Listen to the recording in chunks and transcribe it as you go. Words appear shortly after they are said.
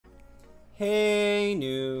Hey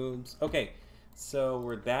noobs. Okay, so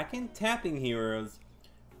we're back in Tapping Heroes.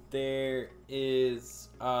 There is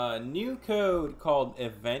a new code called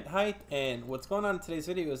Event Hype, and what's going on in today's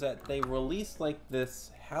video is that they released like this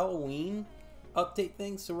Halloween update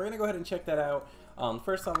thing, so we're gonna go ahead and check that out.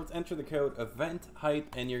 First off, let's enter the code Event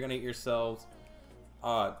Hype, and you're gonna get yourselves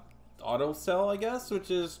auto sell, I guess, which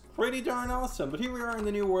is pretty darn awesome. But here we are in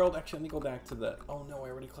the new world. Actually, let me go back to the... Oh no, I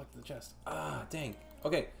already collected the chest. Ah, dang.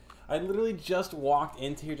 Okay, I literally just walked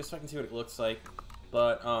into here just so I can see what it looks like.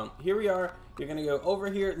 But here we are. You're gonna go over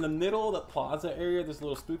here in the middle of the plaza area. There's a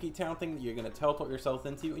little spooky town thing that you're gonna teleport yourself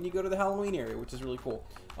into, and you go to the Halloween area, which is really cool.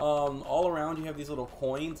 All around you have these little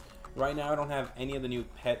coins. Right now I don't have any of the new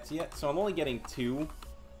pets yet, so I'm only getting 2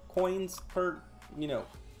 coins per,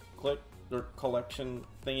 click or collection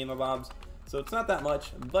thingy-mabobs. So it's not that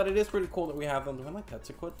much, but it is pretty cool that we have them. Do I have my pets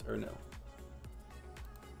equipped or no?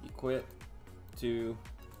 Equip 2,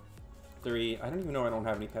 3. I don't even know I don't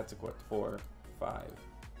have any pets equipped. 4, 5,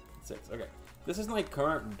 6. Okay. This is my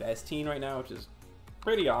current best team right now, which is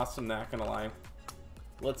pretty awesome, not gonna lie.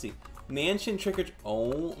 Let's see. Mansion Trick-or...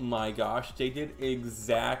 Oh my gosh, they did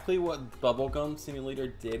exactly what Bubblegum Simulator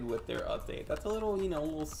did with their update. That's a little, a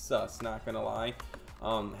little sus, not gonna lie.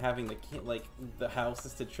 Having the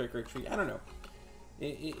houses to trick or treat. I don't know.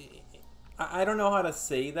 I don't know how to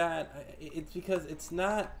say that. It's because it's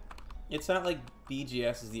not like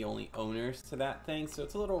BGS is the only owners to that thing, so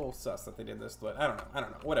it's a little sus that they did this. But I don't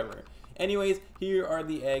know. Whatever. Anyways, here are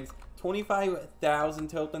the eggs. 25,000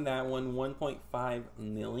 to open that one. 1.5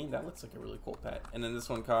 million. That looks like a really cool pet. And then this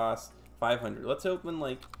one costs 500. Let's open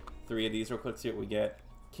like 3 of these real quick. See what we get.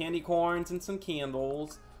 Candy corns and some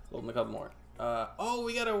candles. We'll open a couple more. Oh,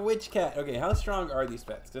 we got a witch cat. Okay, how strong are these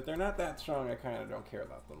pets? If they're not that strong, I kind of don't care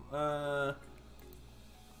about them.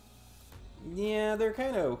 Yeah, they're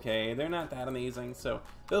kind of okay. They're not that amazing. So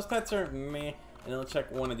those pets are meh. And I'll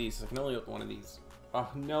check one of these. So I can only open one of these. Oh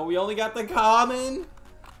no, we only got the common.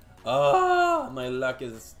 Oh, my luck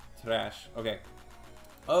is trash. Okay.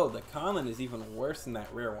 Oh, the common is even worse than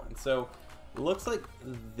that rare one. So looks like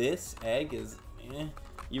this egg is eh.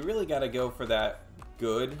 You really got to go for that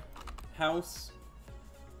good house,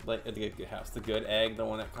 like the good house, the good egg, the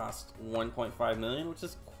one that costs 1.5 million, which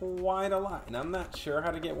is quite a lot. And I'm not sure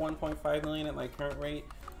how to get 1.5 million at my current rate,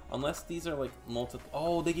 unless these are like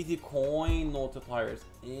oh, they give you coin multipliers.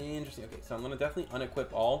 Interesting. Okay, so I'm gonna definitely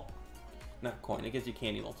unequip all. Not coin, it gives you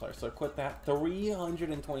candy multiplier. So equip that.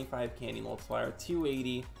 325 candy multiplier,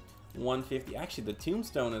 280, 150. Actually, the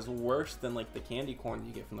tombstone is worse than like the candy corn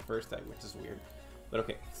you get from the first egg, which is weird. But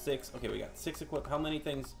okay, 6. Okay, we got 6 equip. How many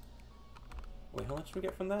things? Wait, how much do we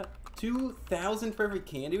get from that? 2,000 for every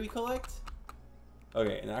candy we collect?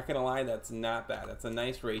 Okay, not gonna lie, that's not bad. That's a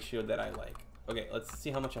nice ratio that I like. Okay, let's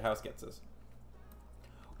see how much a house gets us.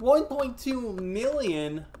 1.2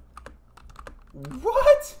 million?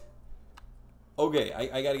 What? Okay,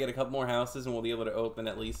 I gotta get a couple more houses and we'll be able to open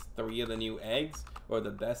at least 3 of the new eggs, or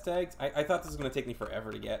the best eggs. I thought this was gonna take me forever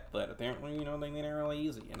to get, but apparently, they made it really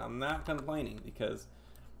easy, and I'm not complaining because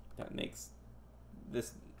that makes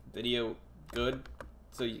this video good,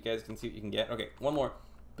 so you guys can see what you can get. Okay, one more.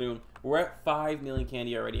 Boom. We're at 5 million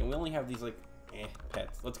candy already, and we only have these like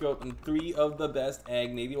pets. Let's go open 3 of the best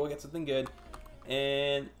egg. Maybe we'll get something good,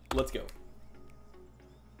 and let's go.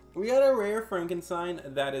 We got a rare Frankenstein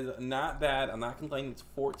that is not bad. I'm not complaining. It's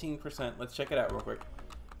 14%. Let's check it out real quick.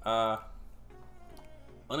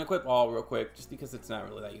 Unequip all real quick, just because it's not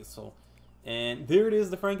really that useful. And there it is,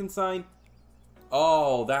 the Frankenstein.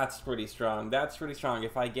 Oh, that's pretty strong. That's pretty strong.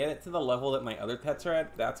 If I get it to the level that my other pets are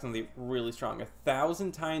at, that's going to be really strong.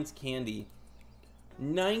 1,000 times candy.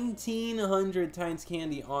 1,900 times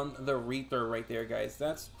candy on the Reaper right there, guys.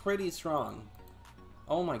 That's pretty strong.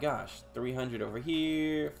 Oh my gosh. 300 over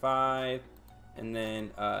here. 5. And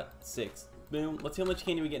then 6. Boom. Let's see how much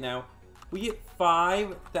candy we get now. We get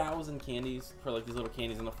 5,000 candies for like these little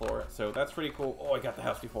candies on the floor. So that's pretty cool. Oh, I got the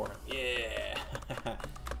house before. Yeah.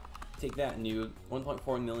 Take that, nude.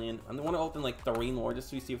 1.4 million. I want to open like 3 more just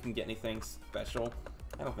so we see if we can get anything special.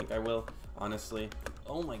 I don't think I will, honestly.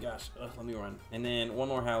 Oh my gosh. Ugh, let me run. And then 1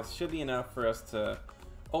 more house should be enough for us to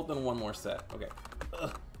open 1 more set. Okay.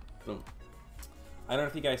 Ugh. Boom. I don't know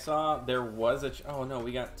if you guys saw, there was a... Oh no,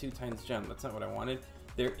 we got 2 times gem. That's not what I wanted.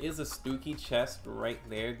 There is a spooky chest right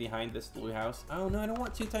there behind this blue house. Oh no, I don't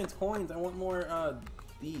want 2 times coins. I want more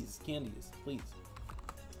these candies, please.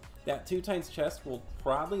 That 2 times chest will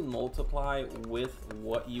probably multiply with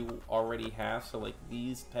what you already have. So like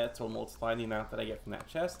these pets will multiply the amount that I get from that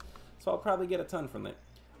chest. So I'll probably get a ton from it.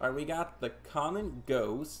 Alright, we got the common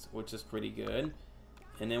ghost, which is pretty good.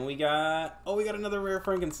 And then we got, oh, we got another rare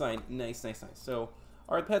Frankenstein. Nice, nice, nice. So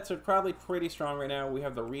Our pets are probably pretty strong right now. We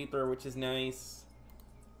have the Reaper, which is nice.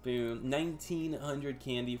 Boom. 1,900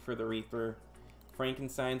 candy for the Reaper.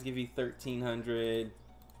 Frankenstein's give you 1,300.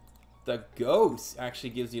 The Ghost actually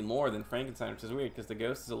gives you more than Frankenstein, which is weird because the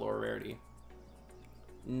Ghost is a lower rarity.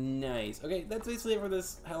 Nice. Okay, that's basically it for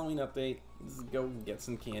this Halloween update. Let's go get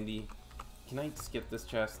some candy. Can I skip this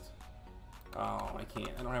chest? Oh, I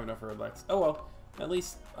can't. I don't have enough Robux. Oh well. At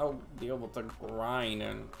least I'll be able to grind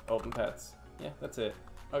and open pets. Yeah, that's it.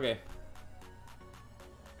 Okay.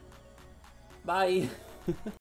 Bye.